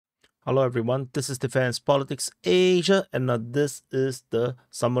Hello everyone, this is Defense Politics Asia, and this is the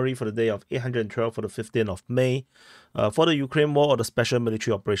summary for the day of 812 for the 15th of May for the Ukraine war or the special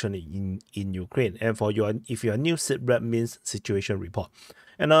military operation in Ukraine. And for if you are new, SITREP means situation report.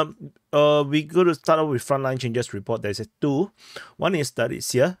 And we're going to start off with frontline changes report. There's two. One is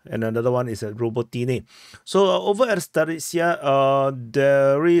Starytsya and another one is Robotyne. So over at Starytsya,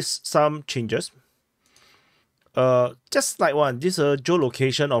 there is some changes. Just like this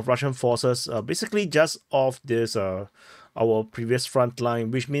geolocation of Russian forces, basically just off this our previous front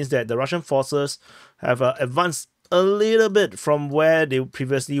line, which means that the Russian forces have advanced a little bit from where they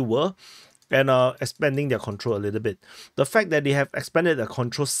previously were, and expanding their control a little bit. The fact that they have expanded their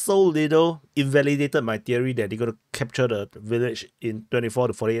control so little invalidated my theory that they're going to capture the village in 24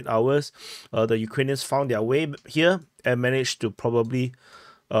 to 48 hours. The Ukrainians found their way here and managed to probably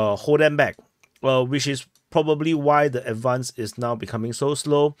hold them back, which is probably why the advance is now becoming so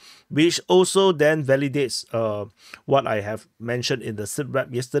slow, which also then validates what I have mentioned in the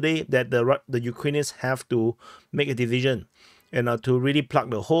SITREP yesterday, that the Ukrainians have to make a decision and to really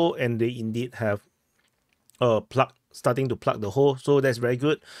plug the hole, and they indeed have starting to plug the hole. So that's very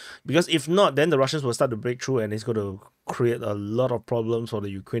good, because if not, then the Russians will start to break through, and it's going to create a lot of problems for the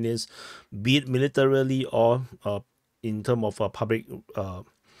Ukrainians, be it militarily or in terms of public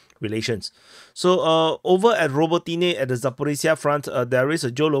relations. So over at Robotyne at the Zaporizhzhia Front, there is a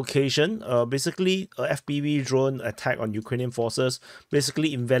geolocation, basically a FPV drone attack on Ukrainian forces,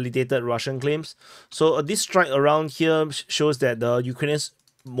 basically invalidated Russian claims. So this strike around here shows that the Ukrainians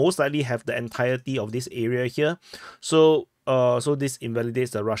most likely have the entirety of this area here. So so this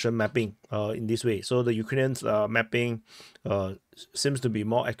invalidates the Russian mapping in this way. So the Ukrainians mapping seems to be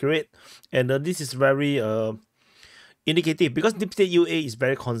more accurate, and this is very indicative, because Deep State UA is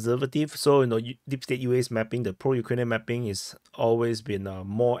very conservative. So Deep State UA's mapping, the pro-Ukrainian mapping, is always been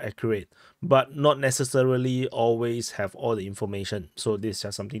more accurate, but not necessarily always have all the information. So this is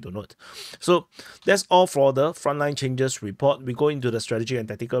just something to note. So that's all for the frontline changes report. We go into the strategic and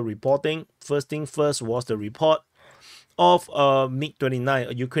tactical reporting. First thing first was the report of MiG-29.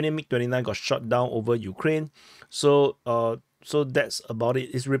 A Ukrainian MiG-29 got shot down over Ukraine. So so that's about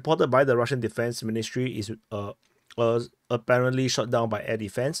it. It's reported by the Russian Defense Ministry is apparently shot down by air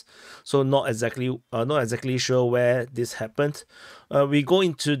defense. So not exactly sure where this happened. We go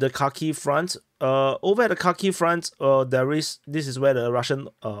into the Kharkiv Front. Over at the Kharkiv Front, this is where the Russian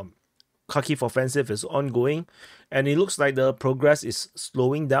Kharkiv offensive is ongoing, and it looks like the progress is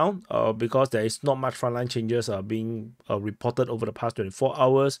slowing down because there is not much frontline changes being reported over the past 24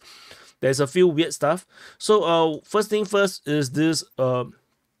 hours. There's a few weird stuff. So first thing first is this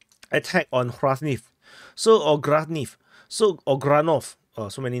attack on Kharkiv. Or Granov,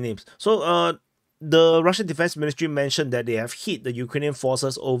 so many names. So the Russian Defense Ministry mentioned that they have hit the Ukrainian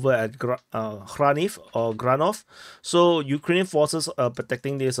forces over at Kharkiv or Granov. So Ukrainian forces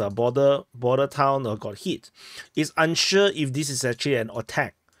protecting this border town got hit. It's unsure if this is actually an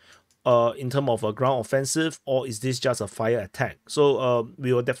attack in terms of a ground offensive, or is this just a fire attack. So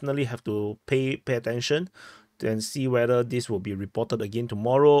we will definitely have to pay attention and see whether this will be reported again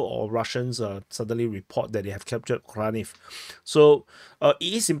tomorrow, or Russians suddenly report that they have captured Kharkiv. So it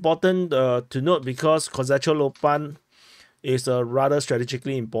is important to note, because Kozacho-Lopan is a rather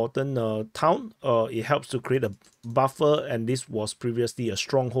strategically important town. It helps to create a buffer, and this was previously a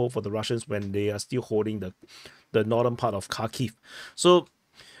stronghold for the Russians when they are still holding the northern part of Kharkiv. So,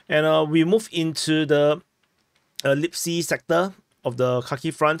 and we move into the Lipsy sector of the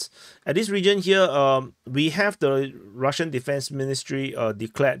Kharkiv Front. At this region here, we have the Russian Defense Ministry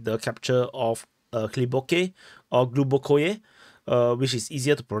declared the capture of HYLBOKE or Glubokoye, which is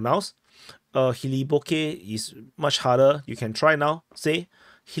easier to pronounce. HYLBOKE is much harder. You can try now. Say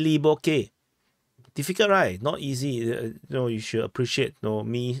HYLBOKE. Difficult, right? Not easy. You should appreciate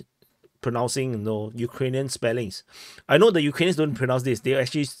me pronouncing Ukrainian spellings. I know the Ukrainians don't pronounce this. They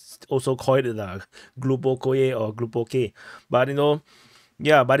actually also call it Glubokoye or Gluboke, but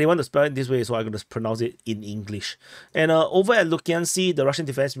yeah, but they want to spell it this way, so I'm going to pronounce it in English. And over at Lukyansk, the Russian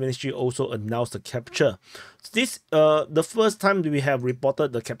Defense Ministry also announced the capture. This the first time we have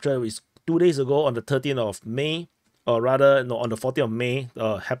reported the capture is 2 days ago on the 13th of May, or rather on the 14th of May.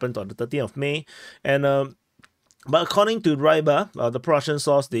 Happened on the 13th of May, and but according to Ryba, the pro-Russian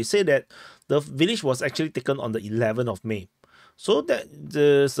source, they say that the village was actually taken on the 11th of May. So that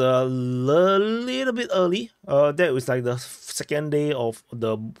is a little bit early. That was like the second day of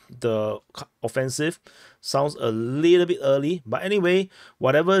the offensive. Sounds a little bit early, but anyway,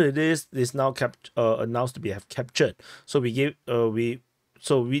 whatever it is now announced to be have captured. So we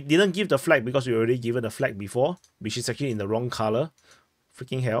didn't give the flag because we already given the flag before, which is actually in the wrong color.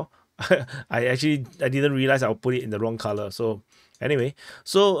 Freaking hell! I didn't realize I'll put it in the wrong color. So anyway,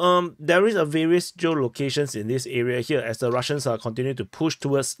 so there is a various geolocations in this area here as the Russians are continuing to push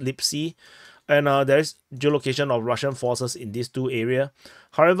towards Lipsy, and there is geolocation of Russian forces in these two areas.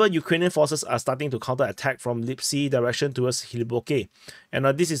 However, Ukrainian forces are starting to counterattack from Lipsy direction towards HYLBOKE, and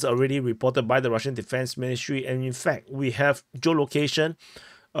this is already reported by the Russian Defense Ministry. And in fact, we have geolocation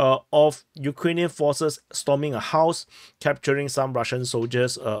of Ukrainian forces storming a house, capturing some Russian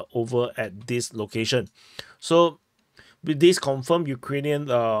soldiers over at this location. So with this confirmed, Ukrainian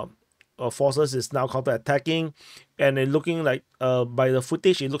forces is now counterattacking, and it looking like by the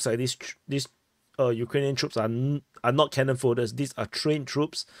footage, it looks like these Ukrainian troops are not cannon foders. These are trained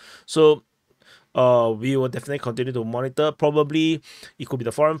troops. So we will definitely continue to monitor. Probably it could be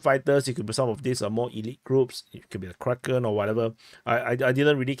the foreign fighters, it could be some of these more elite groups, it could be the Kraken or whatever. I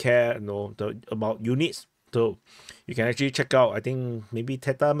didn't really care, about units. So you can actually check out, I think maybe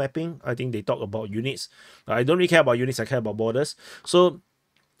Theta mapping. I think they talk about units. I don't really care about units, I care about borders. So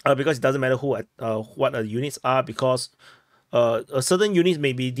because it doesn't matter what the units are, because a certain units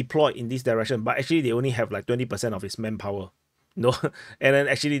may be deployed in this direction, but actually they only have like 20% of its manpower. No, and then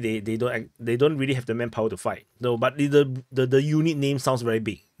actually they don't really have the manpower to fight. No, but the unit name sounds very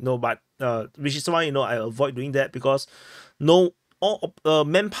big. No, but which is why I avoid doing that, because all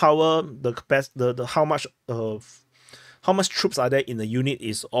manpower, the capacity, the how much troops are there in the unit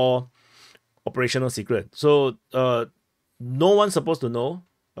is all operational secret. So no one's supposed to know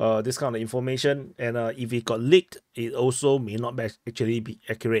this kind of information, and if it got leaked, it also may not actually be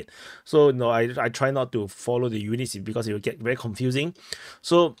accurate. So I try not to follow the units because it will get very confusing.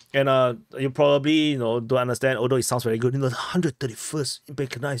 So, and you probably don't understand, although it sounds very good, the 131st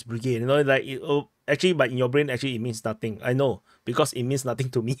Mechanized Brigade, like actually, but in your brain actually it means nothing. I know, because it means nothing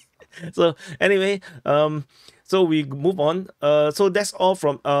to me. So anyway, so we move on. So that's all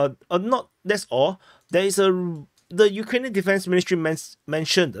from not that's all. There is the Ukrainian Defense Ministry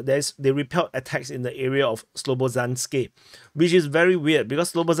mentioned they repelled attacks in the area of Slobozhanske, which is very weird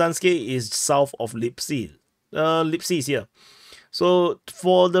because Slobozhanske is south of Lipsy. Lipsy is here. So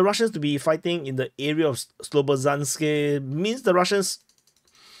for the Russians to be fighting in the area of Slobozhanske means the Russians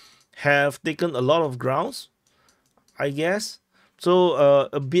have taken a lot of grounds, I guess. So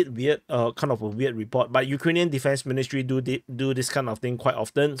a bit weird, kind of a weird report. But Ukrainian Defense Ministry do this kind of thing quite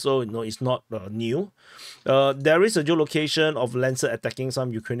often, so it's not new. There is a geolocation of Lancer attacking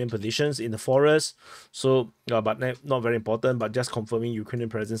some Ukrainian positions in the forest. So, but not very important. But just confirming Ukrainian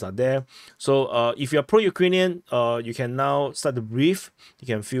presence are there. So if you're pro-Ukrainian, you can now start to breathe. You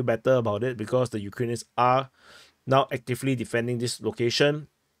can feel better about it because the Ukrainians are now actively defending this location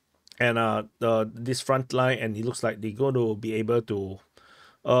and this front line, and it looks like they're going to be able to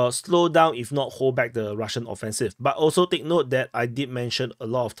slow down, if not hold back, the Russian offensive. But also take note that I did mention a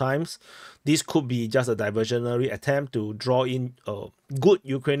lot of times, this could be just a diversionary attempt to draw in good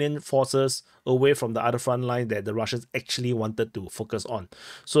Ukrainian forces away from the other front line that the Russians actually wanted to focus on.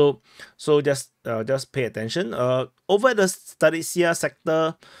 So just pay attention. Over the Starytsya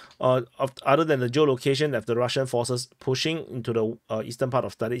sector, other than the geolocation of the Russian forces pushing into the eastern part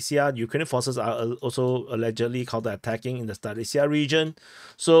of Starytsya, Ukrainian forces are also allegedly counterattacking in the Starytsya region.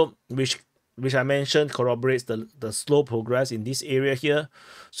 So which I mentioned corroborates the slow progress in this area here.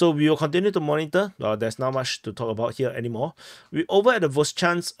 So we will continue to monitor. There's not much to talk about here anymore. Over at the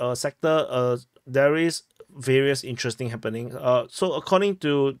Voschansk sector, there is various interesting happening. So according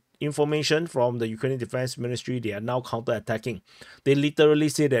to information from the Ukrainian Defense Ministry, they are now counterattacking. They literally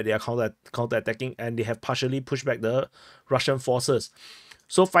say that they are counterattacking, and they have partially pushed back the Russian forces.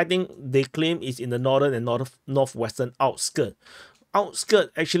 So fighting, they claim, is in the northern and northwestern outskirt.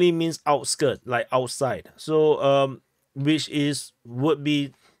 Outskirt actually means outskirt, like outside. So which would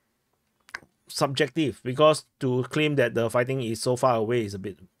be subjective, because to claim that the fighting is so far away is a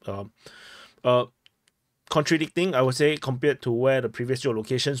bit contradicting, I would say, compared to where the previous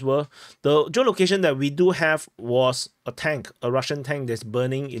geolocations were. The geolocation that we do have was a Russian tank that's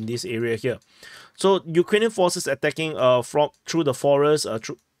burning in this area here. So Ukrainian forces attacking through the forest,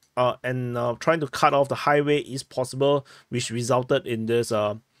 and trying to cut off the highway is possible, which resulted in this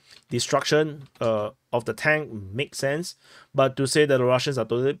destruction of the tank. Makes sense. But to say that the Russians are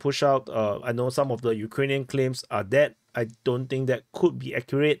totally pushed out, I know some of the Ukrainian claims are that. I don't think that could be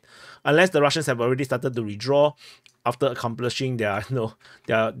accurate, unless the Russians have already started to withdraw after accomplishing their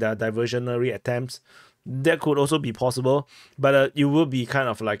diversionary attempts. That could also be possible, but it will be kind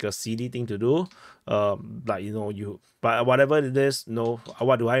of like a silly thing to do. But whatever it is,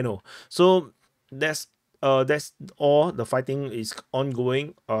 what do I know? So that's all. The fighting is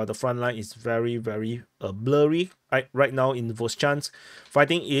ongoing. The front line is very, very blurry right now in Voschansk.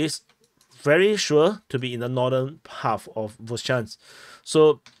 Fighting is very sure to be in the northern half of Voschansk.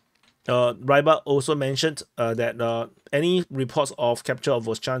 So Ryba also mentioned that any reports of capture of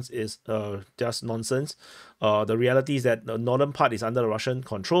Voschansk is just nonsense. The reality is that the northern part is under Russian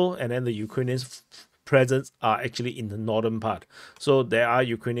control, and then the Ukrainian presence are actually in the northern part. So there are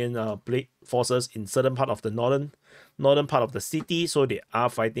Ukrainian forces in certain part of the northern part of the city, so they are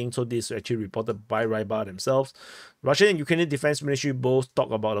fighting. So this is actually reported by Ryba themselves. Russian and Ukrainian Defense Ministry both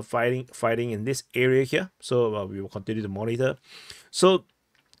talk about the fighting in this area here. So we will continue to monitor. So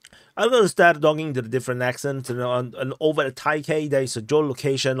I'm going to start talking into the different accents. And over the Taipei, there is a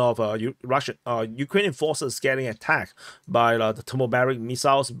geolocation of Ukrainian forces getting attacked by the thermobaric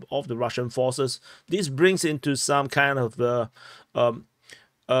missiles of the Russian forces. This brings into some kind of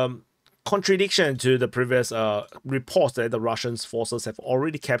contradiction to the previous reports that the Russian forces have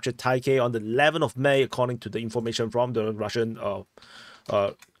already captured Taipei on the 11th of May, according to the information from the Russian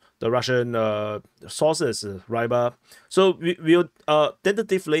sources, Ryba. So we'll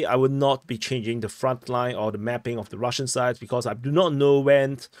tentatively, I will not be changing the front line or the mapping of the Russian sides because I do not know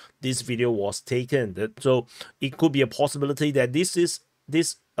when this video was taken. So it could be a possibility that this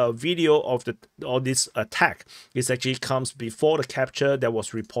video of this attack actually comes before the capture that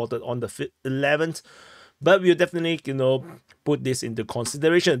was reported on the 11th. But we'll definitely, put this into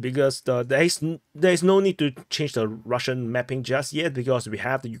consideration because there is no need to change the Russian mapping just yet because we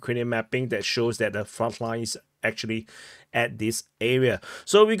have the Ukrainian mapping that shows that the front line is actually at this area.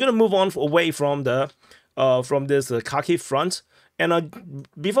 So we're gonna move on away from the this Kharkiv Front. And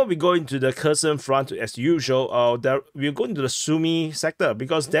before we go into the Kherson Front, as usual, we're going to the Sumy sector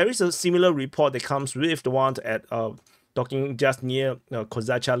because there is a similar report that comes with the one at talking just near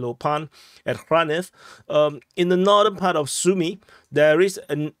Kozacha Lopan at Kharkiv. In the northern part of Sumy, there is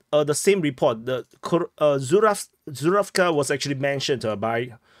the same report. The Zuravka was actually mentioned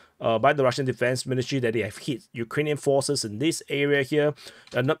by the Russian Defense Ministry that they have hit Ukrainian forces in this area here.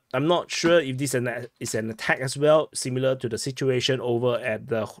 I'm not sure if this is an attack as well, similar to the situation over at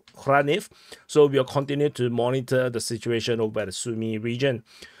the Kharkiv. So we'll continue to monitor the situation over at the Sumy region.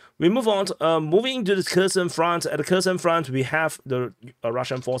 We move on, moving to the Kherson Front. At the Kherson Front, we have the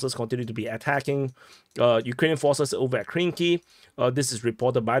Russian forces continue to be attacking Ukrainian forces over at Krinky. This is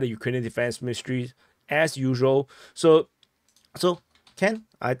reported by the Ukrainian Defense Ministry as usual. So can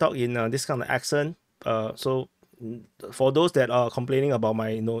I talk in this kind of accent? So for those that are complaining about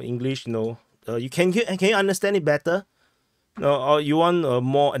my English, you can you understand it better? Or you want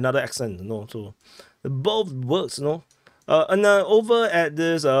another accent? So both works, and over at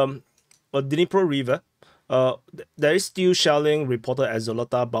this Dnipro River, there is still shelling reported at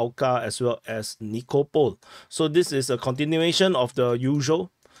Zolota Balka as well as Nikopol. So this is a continuation of the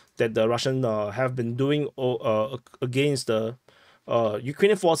usual that the Russian have been doing against the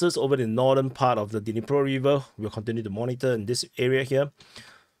Ukrainian forces over the northern part of the Dnipro River. We'll continue to monitor in this area here.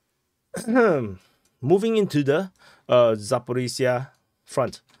 Moving into the Zaporizhzhia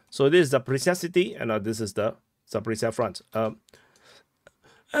Front. So this is Zaporizhzhia city, and this is the Zaporizhzhia Front.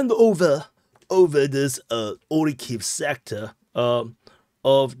 And over this Kharkiv sector of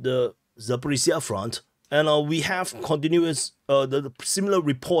the Zaporizhzhia Front, and we have continuous the similar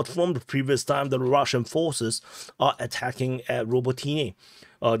report from the previous time the Russian forces are attacking at Robotyne.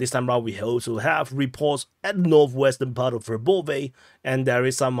 This time around, we also have reports at the northwestern part of Verbove, and there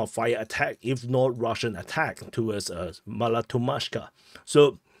is some fire attack, if not Russian attack, towards Malatomashka.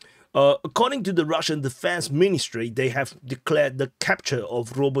 So, according to the Russian Defense Ministry, they have declared the capture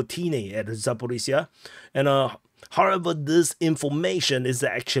of Robotyne at Zaporizhzhia, and however, this information is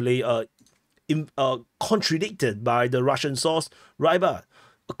actually contradicted by the Russian source Ryba.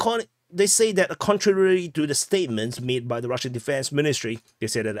 They say that contrary to the statements made by the Russian Defense Ministry, they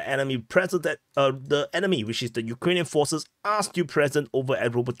say that the enemy present which is the Ukrainian forces, are still present over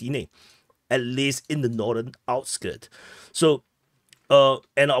at Robotyne, at least in the northern outskirts. So,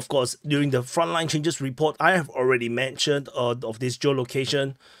 and of course, during the frontline changes report, I have already mentioned of this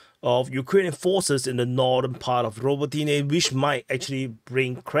geolocation of Ukrainian forces in the northern part of Robotyne, which might actually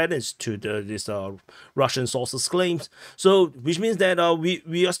bring credence to this Russian sources' claims. So, which means that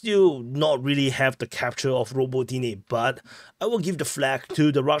we are still not really have the capture of Robotyne, but I will give the flag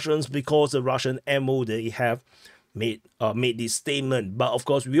to the Russians because the Russian MO they have made this statement. But of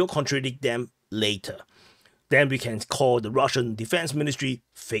course, we will contradict them later. Then we can call the Russian Defense Ministry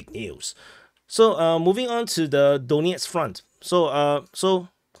fake news. So, moving on to the Donetsk Front. So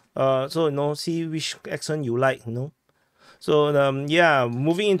see which accent you like, So, yeah,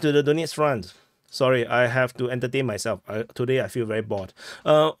 moving into the Donetsk Front. Sorry, I have to entertain myself. Today I feel very bored.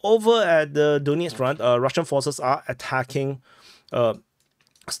 Over at the Donetsk Front, Russian forces are attacking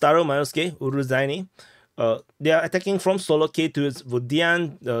Staromayoske, Robotyne. They are attacking from Soloke towards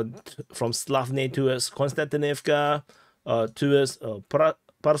Vodian, from Slavne towards Konstantinivka, towards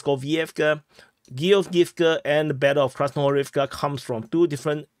Parskovievka. Georgievka and the Battle of Krasnohorivka comes from two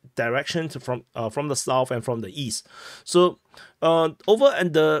different directions, from the south and from the east. So over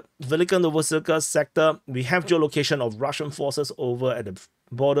at the Velika Novosibirsk sector, we have geolocation of Russian forces over at the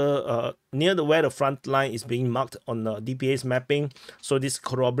border near where the front line is being marked on the DPA's mapping. So this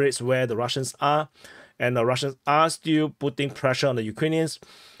corroborates where the Russians are, and the Russians are still putting pressure on the Ukrainians.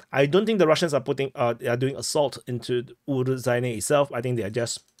 I don't think the Russians are doing assault into Robotyne itself. I think they are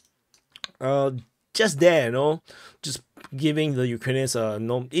just there, just giving the Ukrainians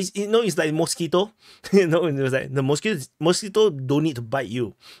it's like mosquito. It's like the mosquito don't need to bite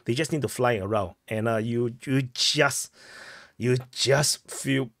you, they just need to fly around, and you just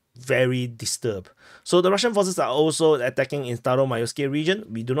feel very disturbed. So the Russian forces are also attacking in Staromayoske region.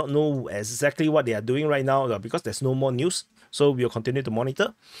 We do not know exactly what they are doing right now because there's no more news, so we'll continue to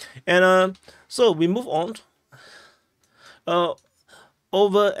monitor. And so we move on.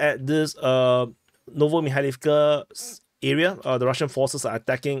 Over at this Novomihailivka area, the Russian forces are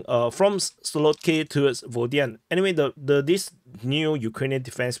attacking from Solotke towards Vodian. Anyway, this new Ukrainian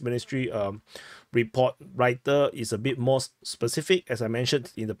Defense Ministry report writer is a bit more specific. As I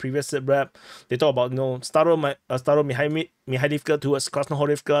mentioned in the previous SITREP, they talk about Staromihailivka towards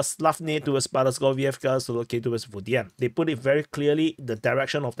Krasnohorivka, Slavne towards Parskovievka, Solotke towards Vodian. They put it very clearly the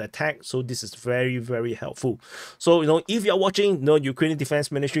direction of the attack, so this is very, very helpful. So if you're watching Ukrainian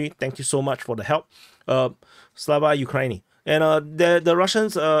Defense Ministry, thank you so much for the help. Slava Ukraini. And the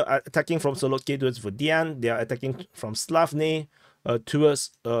Russians are attacking from Solotke towards Vodian. They are attacking from Slavne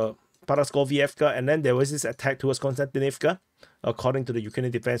towards Parskovievka, and then there was this attack towards Konstantinivka, according to the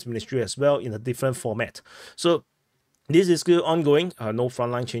Ukrainian Defense Ministry as well, in a different format. So this is still ongoing. No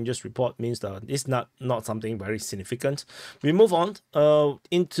frontline changes report means that it's not something very significant. We move on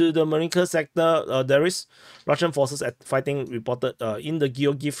into the Marinka sector. There is Russian forces fighting reported in the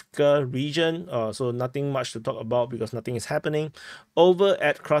Georgievka region. So nothing much to talk about because nothing is happening. Over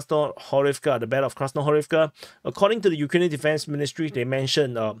at Krasnohorivka, the Battle of Krasnohorivka, according to the Ukrainian Defense Ministry, they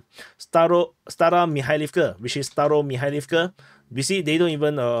mentioned Staromihailivka, which is Staromihailivka. We see they don't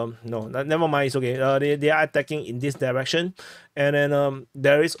even no, never mind, it's okay. They are attacking in this direction, and then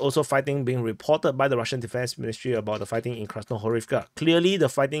there is also fighting being reported by the Russian Defense Ministry about the fighting in Krasnohorivka. Clearly the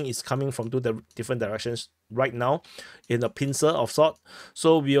fighting is coming from two different directions right now in a pincer of sort.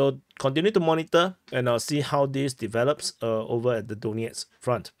 So we'll continue to monitor and see how this develops over at the Donetsk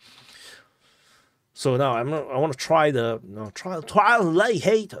Front. So now I want to try the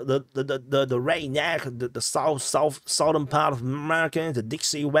redneck, the southern part of America, the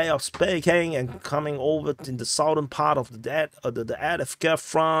Dixie way of speaking, and coming over in the southern part of the Avdiivka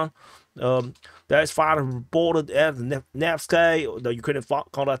Front. There is fire reported at the Nevsky, the Ukrainian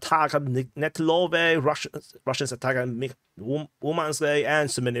counterattack at Netilove, Russians attack at Umansky and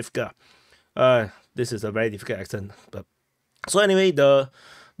Semenivka. This is a very difficult accent, but so anyway, the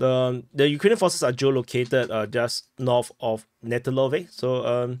Ukrainian forces are geolocated just north of Netilove.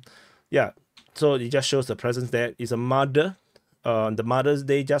 So yeah, so it just shows the presence there. Is a mother. The Mother's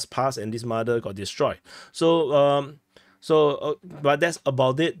Day just passed, and this mother got destroyed. So but that's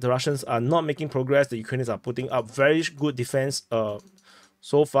about it. The Russians are not making progress. The Ukrainians are putting up very good defense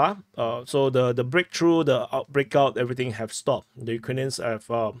so far. So the breakthrough, the breakout, everything have stopped. The Ukrainians have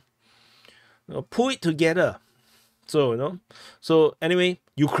pulled it together. So so anyway,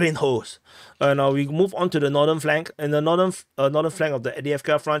 Ukraine holds. Now we move on to the northern flank. In the northern flank of the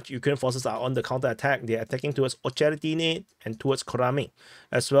Avdiivka Front, Ukrainian forces are on the counter-attack. They are attacking towards Ocheretine and towards Korami,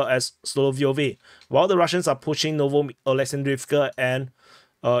 as well as Solovyove, while the Russians are pushing Novo-Alexandrivka and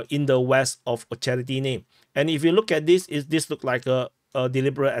in the west of Ocheretine. And if you look at this, this look like a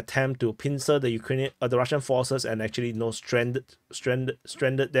deliberate attempt to pincer the Russian forces and actually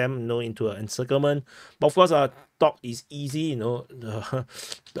stranded them into an encirclement. But of course, talk is easy. The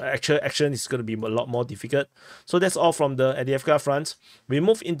actual action is going to be a lot more difficult. So that's all from the Avdiivka Front. We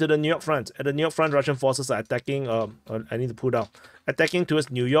move into the Niu-York Front. At the Niu-York Front, Russian forces are attacking. I need to pull down. Attacking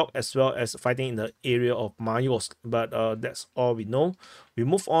towards New York, as well as fighting in the area of Mayosk. But that's all we know. We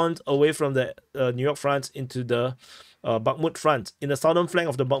move on away from the New York Front into the Bakhmut Front. In the southern flank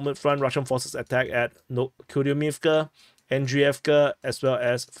of the Bakhmut Front, Russian forces attack at Kuryumivka, Andriivka, as well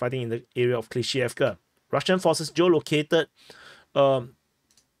as fighting in the area of Klishchiivka. Russian forces geolocated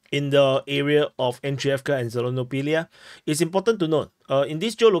in the area of Andriivka and Zelenopilya. It's important to note, in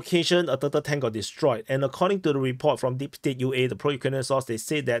this geolocation, a turtle tank got destroyed. And according to the report from Deep State UA, the pro-Ukrainian source, they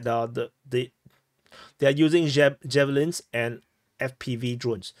say that they are using javelins and FPV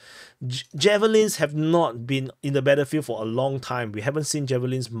drones. Javelins have not been in the battlefield for a long time. We haven't seen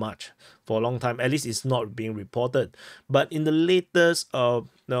javelins much for a long time. At least it's not being reported. But in the latest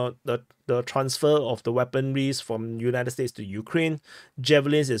the transfer of the weaponries from United States to Ukraine,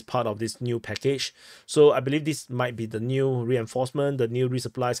 javelins is part of this new package. So I believe this might be the new reinforcement, the new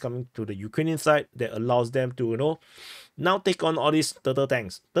resupplies coming to the Ukrainian side that allows them to now take on all these turtle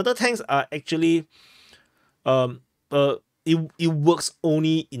tanks. Turtle tanks are actually it works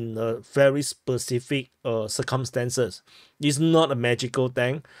only in a very specific circumstances. It's not a magical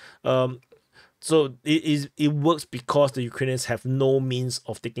tank. So it works because the Ukrainians have no means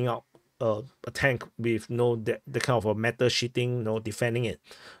of taking out a tank with the kind of a metal sheeting, defending it.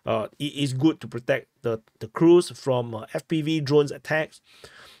 It is good to protect the crews from FPV drones attacks.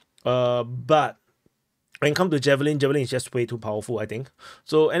 But when it comes to javelin is just way too powerful, I think.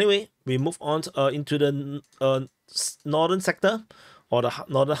 So anyway, we move on into the northern sector, or the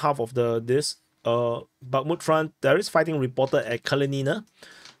northern half of this Bakhmut Front. There is fighting reported at Kreminna,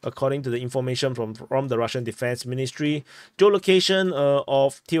 according to the information from the Russian Defense Ministry. Geolocation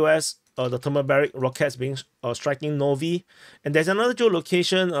of TOS, the thermobaric rockets being striking Novi, and there's another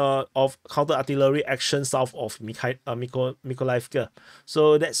geolocation of counter-artillery action south of Mykolaiv.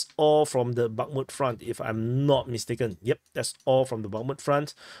 So that's all from the Bakhmut Front, if I'm not mistaken. Yep, that's all from the Bakhmut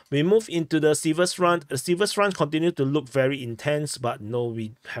Front. We move into the Siversk Front. The Siversk Front continues to look very intense, but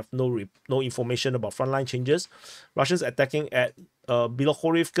we have no information about frontline changes. Russians attacking at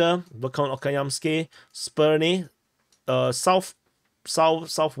Bilohorivka, Verkhan-Okayamsky, Spurny,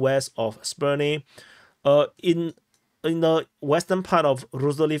 southwest of Spurny, in the western part of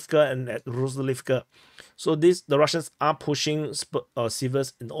Rozdolivka and at Rozdolivka. So the Russians are pushing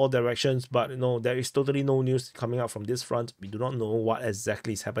Siversk in all directions, but there is totally no news coming out from this front. We do not know what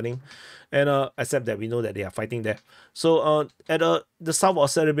exactly is happening, and except that we know that they are fighting there. So at the south of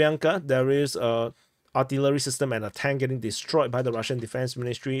Starytsya, there is artillery system and a tank getting destroyed by the Russian Defense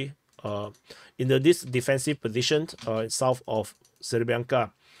Ministry in this defensive position south of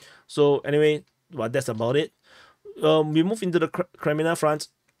Starytsya. So anyway, that's about it. We move into the Kreminna Front.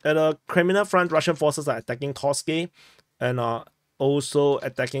 At the Kreminna Front, Russian forces are attacking Torske, and also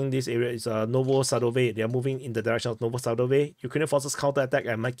attacking this area is Novosadove. They are moving in the direction of Novosadove. Ukrainian forces counterattack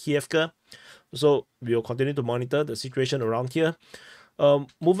at Makievka. So we will continue to monitor the situation around here.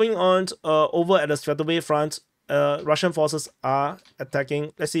 Moving on over at the Svatove Front, Russian forces are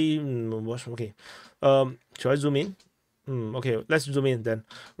attacking. Let's see. Okay. Should I zoom in? Okay, let's zoom in then.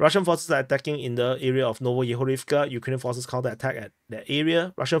 Russian forces are attacking in the area of Novoyehorivka. Ukrainian forces counterattack at that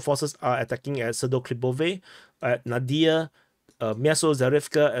area. Russian forces are attacking at Sedokhlibove, at Nadia,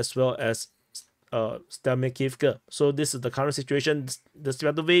 Myasozarivka, as well as Stelmakivka. So this is the current situation. The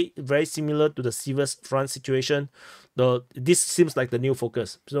Svatove very similar to the Siversk Front situation. This seems like the new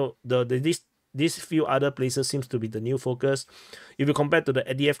focus. So these few other places seems to be the new focus. If you compare to the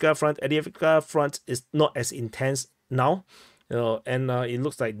Avdiivka Front is not as intense now, and it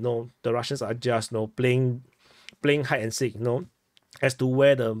looks like the Russians are just playing hide and seek, as to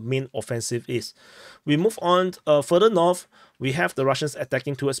where the main offensive is. We move on further north. We have the Russians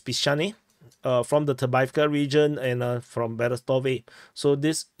attacking towards Pischane from the Avdiivka region and from Berestove. So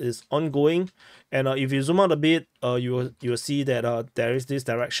this is ongoing, and if you zoom out a bit, you will see that there is this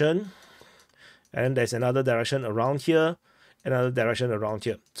direction, and there's another direction around here, another direction around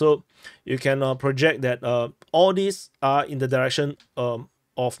here. So you can project that all these are in the direction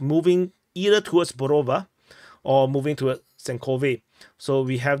of moving either towards Borova or moving towards Senkove. So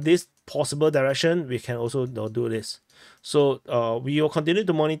we have this possible direction. We can also do this. So we will continue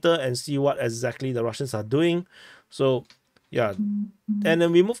to monitor and see what exactly the Russians are doing. So yeah, and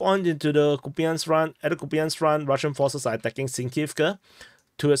then we move on into the Kupyansk Front. At the Kupyansk Front, Russian forces are attacking Sinkivka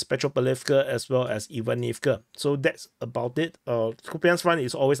towards Petropavlivka as well as Ivanivka. So that's about it. Kupyansk Front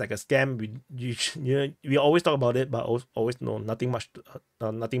is always like a scam. We always talk about it, but always nothing much.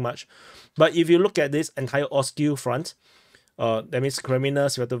 But if you look at this entire Oskil Front, that means Kreminna,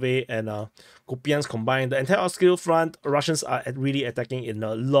 Svatove, and Kupyansk combined, the entire Oskil Front, Russians are really attacking in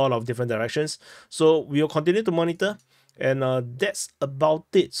a lot of different directions. So we will continue to monitor. And that's about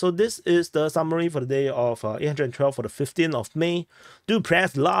it. So this is the summary for the day of 812 for the 15th of May. Do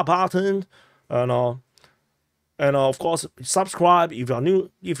press the like button, and of course subscribe if you're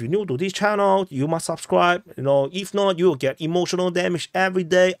new. If you're new to this channel, you must subscribe. If not, you will get emotional damage every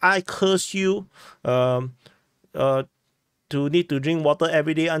day. I curse you. To need to drink water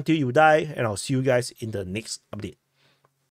every day until you die. And I'll see you guys in the next update.